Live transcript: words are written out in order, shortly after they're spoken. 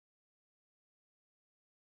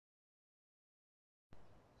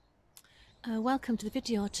Welcome to the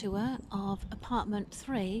video tour of apartment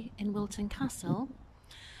 3 in Wilton Castle.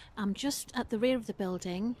 I'm just at the rear of the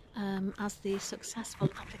building as the successful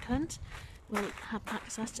applicant will have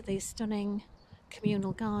access to these stunning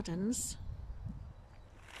communal gardens.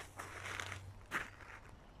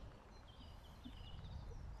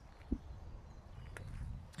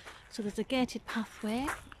 So there's a gated pathway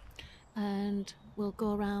and we'll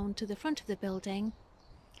go around to the front of the building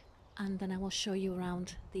and then I will show you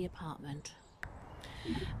around the apartment.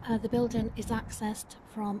 The building is accessed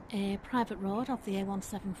from a private road off the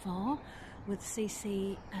A174 with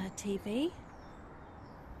CCTV,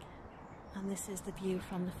 and this is the view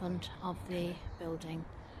from the front of the building.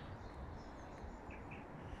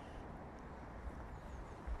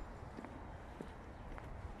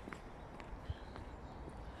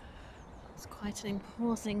 It's quite an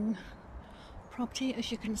imposing property,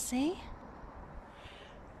 as you can see.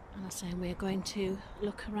 And I say we're going to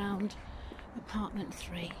look around apartment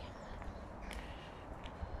 3. You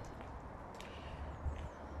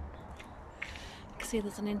can see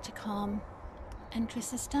there's an intercom entry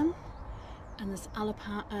system and there's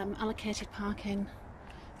allocated parking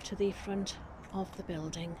to the front of the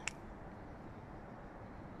building.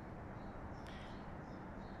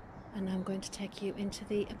 And now I'm going to take you into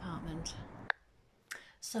the apartment.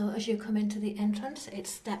 So as you come into the entrance, it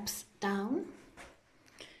steps down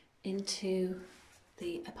into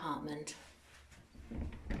the apartment.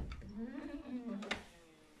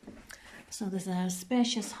 So there's a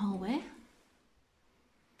spacious hallway,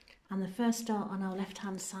 and the first door on our left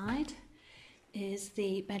hand side is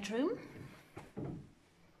the bedroom. You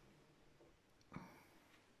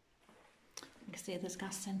can see there's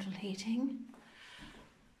gas central heating,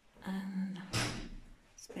 and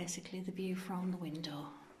it's basically the view from the window.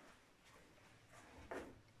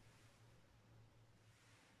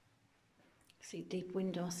 See deep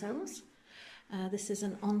window sills. This is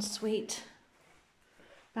an ensuite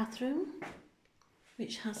bathroom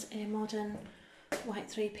which has a modern white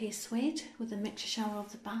three-piece suite with a mixer shower of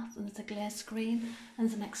the bath, and there's a glazed screen and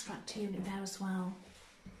there's an extract unit there as well.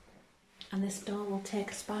 And this door will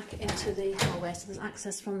take us back into the hallway, so there's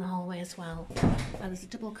access from the hallway as well. There's a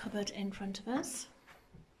double cupboard in front of us.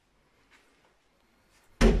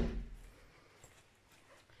 You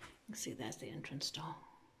can see there's the entrance door.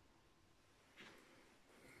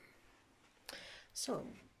 So,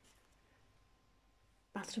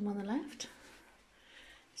 bathroom on the left,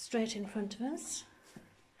 straight in front of us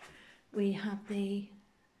we have the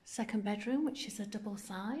second bedroom, which is a double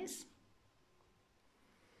size.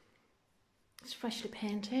 It's freshly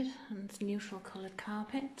painted and it's neutral coloured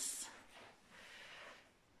carpets.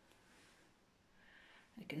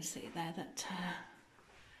 You can see there that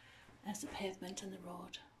there's the pavement and the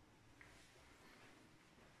road.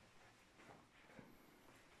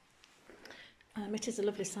 It is a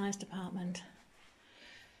lovely sized apartment.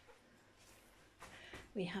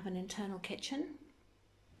 We have an internal kitchen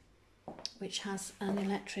which has an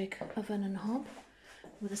electric oven and hob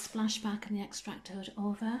with a splashback and the extract hood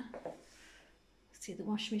over. See the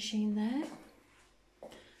washing machine there.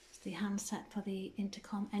 It's the handset for the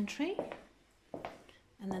intercom entry,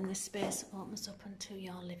 and then this space opens up into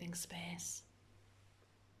your living space.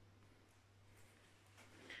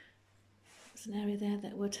 There's an area there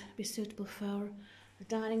that would be suitable for a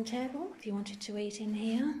dining table if you wanted to eat in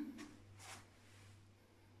here.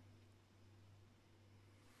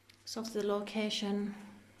 So the location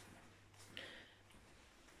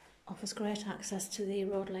offers great access to the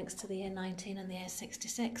road links to the A19 and the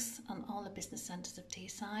A66 and all the business centres of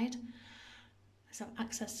Teesside. So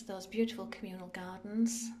access to those beautiful communal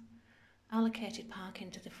gardens, allocated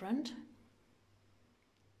parking to the front.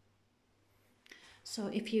 So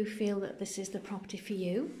if you feel that this is the property for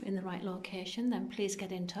you in the right location, then please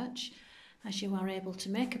get in touch, as you are able to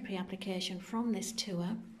make a pre-application from this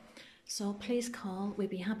tour. So please call,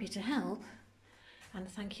 we'd be happy to help, and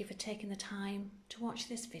thank you for taking the time to watch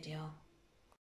this video.